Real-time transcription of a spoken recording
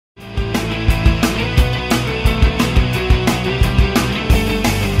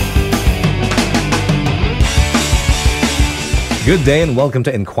Good day and welcome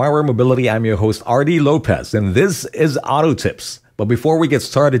to Inquirer Mobility. I'm your host, RD Lopez, and this is Auto Tips. But before we get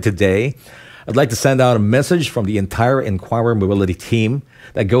started today, I'd like to send out a message from the entire Inquirer Mobility team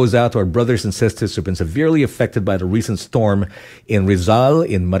that goes out to our brothers and sisters who've been severely affected by the recent storm in Rizal,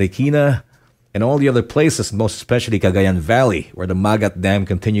 in Marikina, and all the other places, most especially Cagayan Valley, where the Magat Dam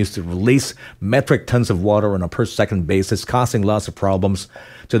continues to release metric tons of water on a per-second basis, causing lots of problems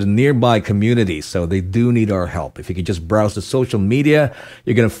to the nearby communities. So they do need our help. If you could just browse the social media,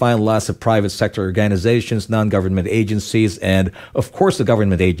 you're going to find lots of private sector organizations, non-government agencies, and of course the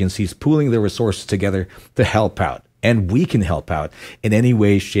government agencies pooling their resources together to help out. And we can help out in any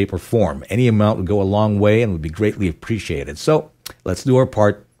way, shape, or form. Any amount would go a long way and would be greatly appreciated. So let's do our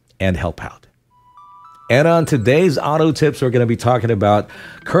part and help out. And on today's Auto Tips, we're going to be talking about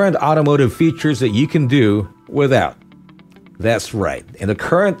current automotive features that you can do without. That's right. In the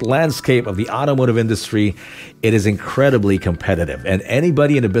current landscape of the automotive industry, it is incredibly competitive. And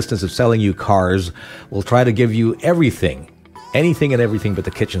anybody in the business of selling you cars will try to give you everything, anything and everything but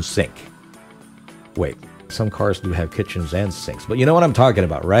the kitchen sink. Wait, some cars do have kitchens and sinks, but you know what I'm talking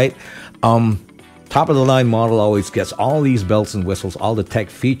about, right? Top of the line model always gets all these bells and whistles, all the tech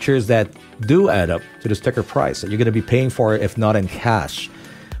features that do add up to the sticker price that you're going to be paying for, if not in cash,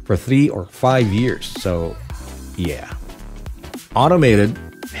 for 3 or 5 years. So, yeah. Automated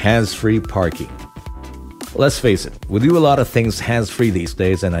hands-free parking. Let's face it, we do a lot of things hands-free these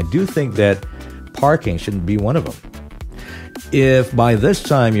days, and I do think that parking shouldn't be one of them. If by this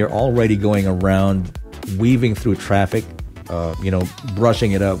time you're already going around weaving through traffic,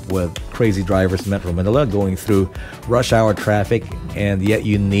 brushing it up with crazy drivers in Metro Manila, going through rush hour traffic, and yet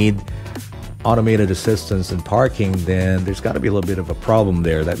you need automated assistance in parking, then there's got to be a little bit of a problem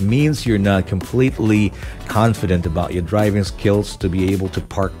there. That means you're not completely confident about your driving skills to be able to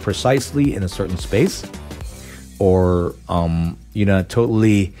park precisely in a certain space, or you're not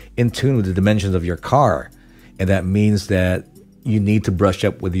totally in tune with the dimensions of your car, and that means that you need to brush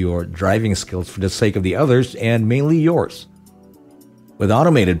up with your driving skills for the sake of the others and mainly yours. With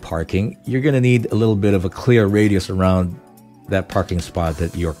automated parking, you're going to need a little bit of a clear radius around that parking spot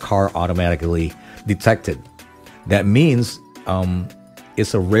that your car automatically detected. That means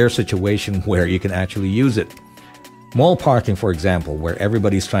it's a rare situation where you can actually use it. Mall parking, for example, where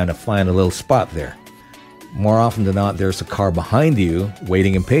everybody's trying to find a little spot there. More often than not, there's a car behind you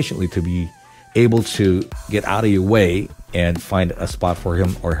waiting impatiently to be able to get out of your way and find a spot for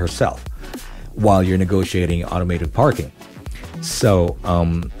him or herself while you're negotiating automated parking. So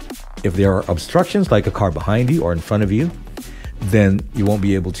if there are obstructions like a car behind you or in front of you, then you won't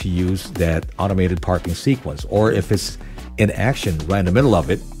be able to use that automated parking sequence. Or if it's in action right in the middle of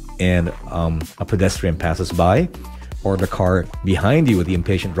it and a pedestrian passes by, or the car behind you with the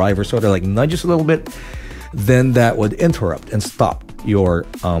impatient driver sort of like nudges a little bit, then that would interrupt and stop your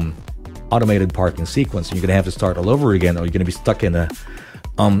automated parking sequence. And you're going to have to start all over again, or you're going to be stuck in a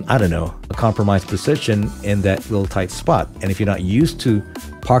compromised position in that little tight spot. And if you're not used to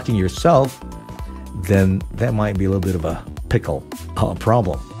parking yourself, then that might be a little bit of a pickle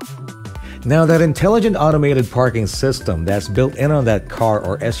problem. Now, that intelligent automated parking system that's built in on that car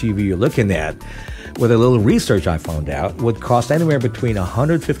or SUV you're looking at, with a little research I found out, would cost anywhere between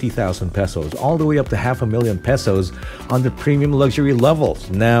 150,000 pesos all the way up to 500,000 pesos on the premium luxury levels.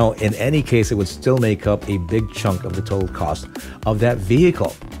 Now, in any case, it would still make up a big chunk of the total cost of that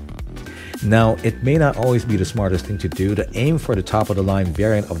vehicle. Now, it may not always be the smartest thing to do to aim for the top-of-the-line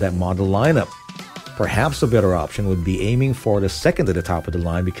variant of that model lineup. Perhaps a better option would be aiming for the second to the top of the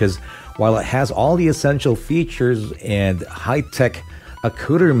line, because while it has all the essential features and high-tech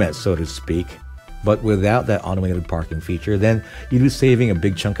accoutrements, so to speak, but without that automated parking feature, then you'd be saving a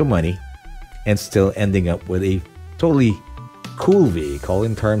big chunk of money and still ending up with a totally cool vehicle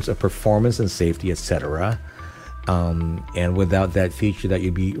in terms of performance and safety, etc. And without that feature that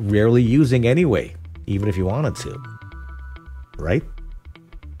you'd be rarely using anyway, even if you wanted to, right?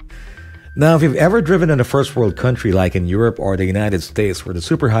 Now, if you've ever driven in a first world country like in Europe or the United States, where the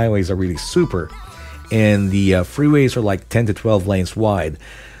superhighways are really super and the freeways are like 10 to 12 lanes wide,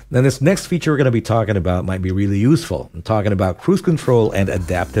 then this next feature we're going to be talking about might be really useful. I'm talking about cruise control and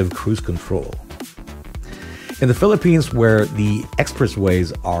adaptive cruise control. In the Philippines, where the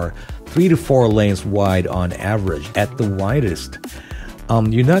expressways are 3 to 4 lanes wide on average at the widest,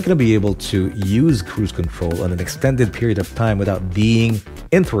 you're not going to be able to use cruise control on an extended period of time without being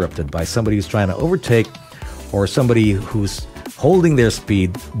interrupted by somebody who's trying to overtake or somebody who's holding their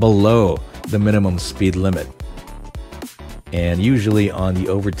speed below the minimum speed limit, and usually on the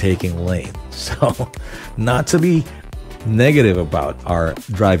overtaking lane. So, not to be negative about our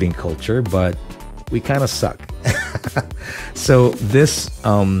driving culture, but we kind of suck. So this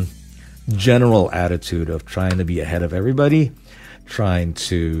general attitude of trying to be ahead of everybody, trying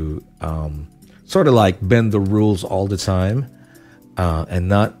to sort of like bend the rules all the time, and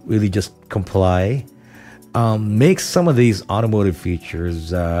not really just comply, makes some of these automotive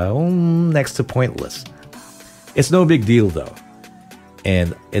features next to pointless. It's no big deal though,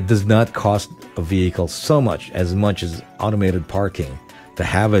 and it does not cost a vehicle so much as automated parking to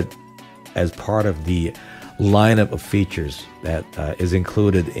have it as part of the lineup of features that is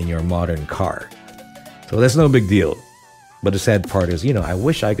included in your modern car. So that's no big deal. But the sad part is, I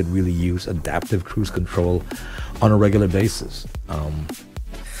wish I could really use adaptive cruise control on a regular basis.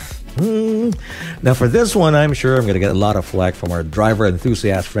 Now for this one, I'm sure I'm going to get a lot of flack from our driver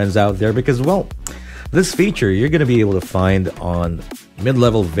enthusiast friends out there because, well, this feature you're going to be able to find on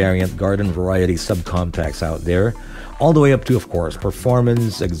mid-level variant garden variety subcompacts out there, all the way up to, of course,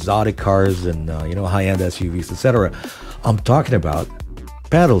 performance, exotic cars, and high-end SUVs, etc. I'm talking about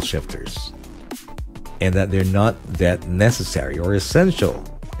paddle shifters, and that they're not that necessary or essential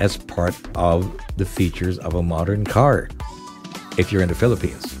as part of the features of a modern car if you're in the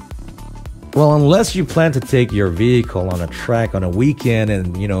Philippines. Well, unless you plan to take your vehicle on a track on a weekend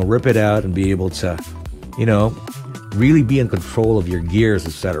and, rip it out and be able to, really be in control of your gears,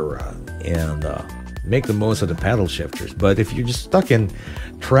 etc. and make the most of the paddle shifters. But if you're just stuck in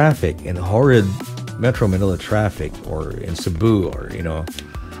traffic, in horrid Metro Manila traffic, or in Cebu, or,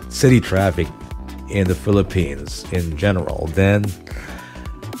 city traffic in the Philippines in general, then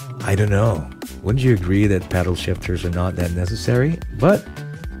I don't know. Wouldn't you agree that paddle shifters are not that necessary? But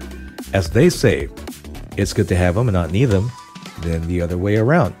as they say, it's good to have them and not need them than the other way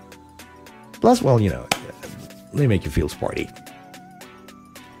around. Plus, well, they make you feel sporty.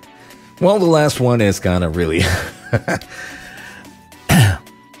 Well, the last one is kind of really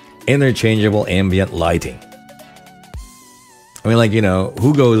interchangeable ambient lighting. I mean,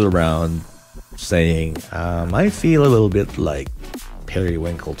 who goes around saying, I feel a little bit like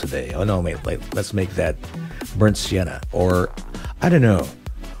periwinkle today. Oh no, mate, let's make that burnt sienna. Or, I don't know,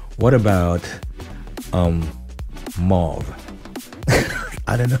 what about mauve?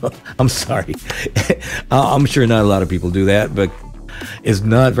 I don't know. I'm sorry. I'm sure not a lot of people do that, but it's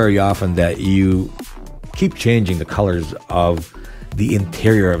not very often that you keep changing the colors of the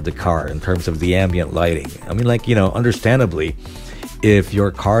interior of the car in terms of the ambient lighting. I mean, understandably, if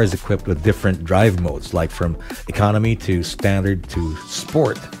your car is equipped with different drive modes, like from economy to standard to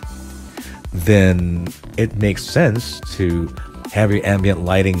sport, then it makes sense to have your ambient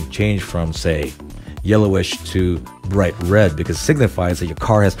lighting change from, say, yellowish to bright red, because it signifies that your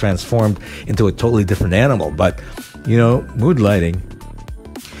car has transformed into a totally different animal. But, mood lighting,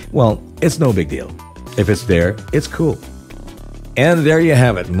 well, it's no big deal. If it's there, it's cool. And there you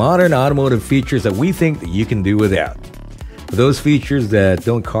have it, modern automotive features that we think that you can do without. For those features that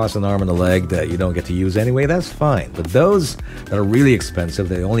don't cost an arm and a leg that you don't get to use anyway, that's fine. But those that are really expensive,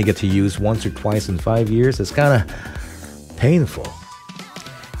 that you only get to use once or twice in 5 years, it's kind of painful.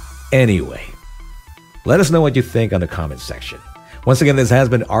 Anyway, let us know what you think on the comment section. Once again, this has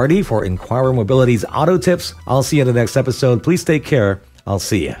been Artie for Inquirer Mobility's Auto Tips. I'll see you in the next episode. Please take care. I'll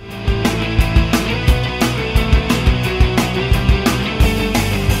see you.